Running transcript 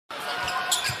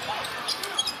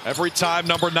Every time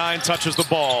number 9 touches the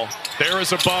ball, there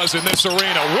is a buzz in this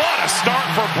arena. What a start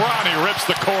for Bronny. Rips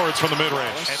the cords from the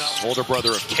mid-range. Older brother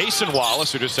of Cason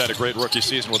Wallace, who just had a great rookie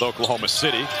season with Oklahoma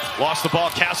City. Lost the ball,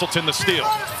 Castleton the steal.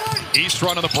 East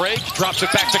run on the break, drops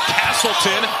it back to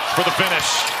Castleton for the finish.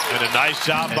 And a nice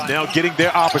job by now getting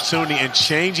their opportunity and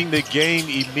changing the game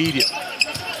immediately.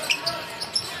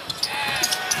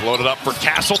 Loaded up for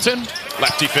Castleton.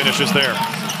 Lefty finishes there.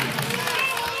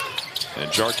 And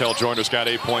Jartel Joyner's got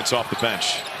 8 points off the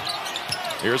bench.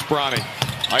 Here's Bronny.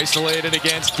 Isolated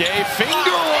against Gay. Finger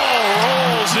roll.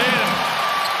 Rolls in.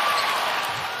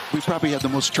 We probably had the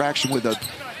most traction with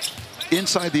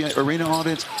inside the arena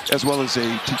audience as well as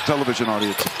a television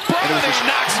audience. Bronny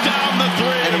knocks down the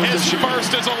three. His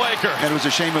first as a Laker. And it was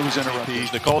a shame it was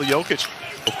interrupted. Nikola Jokic,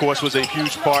 of course, was a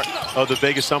huge part of the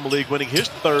Vegas Summer League, winning his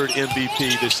 3rd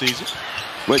MVP this season.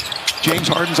 But James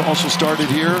Harden's also started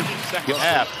here. Second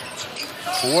half.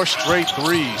 4 straight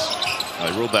threes.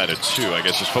 I ruled that at 2. I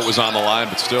guess his foot was on the line,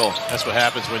 but still. That's what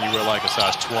happens when you wear like a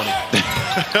size 20.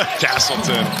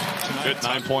 Castleton. Good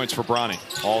 9 points for Bronny.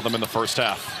 All of them in the first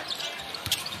half.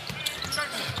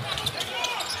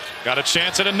 Got a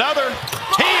chance at another.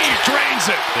 He drains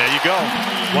it. There you go.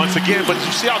 Once again, but did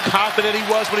you see how confident he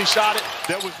was when he shot it?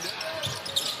 That was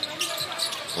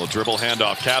little dribble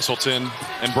handoff. Castleton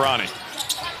and Bronny.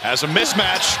 Has a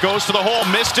mismatch, goes to the hole,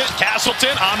 missed it.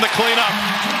 Castleton on the cleanup.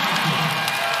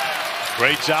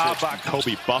 Great job by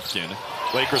Kobe Buffkin.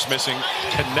 Lakers missing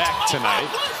connect tonight.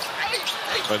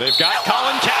 But they've got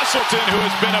Colin Castleton, who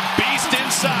has been a beast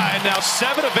inside. Now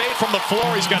 7 of 8 from the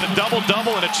floor. He's got a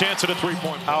double-double and a chance at a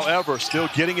 3-point. However, still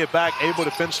getting it back, able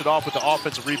to finish it off with the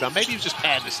offensive rebound. Maybe he was just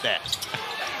padding the stats.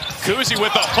 Kuzi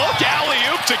with a hook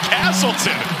alley-oop to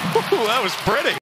Castleton. Ooh, that was pretty.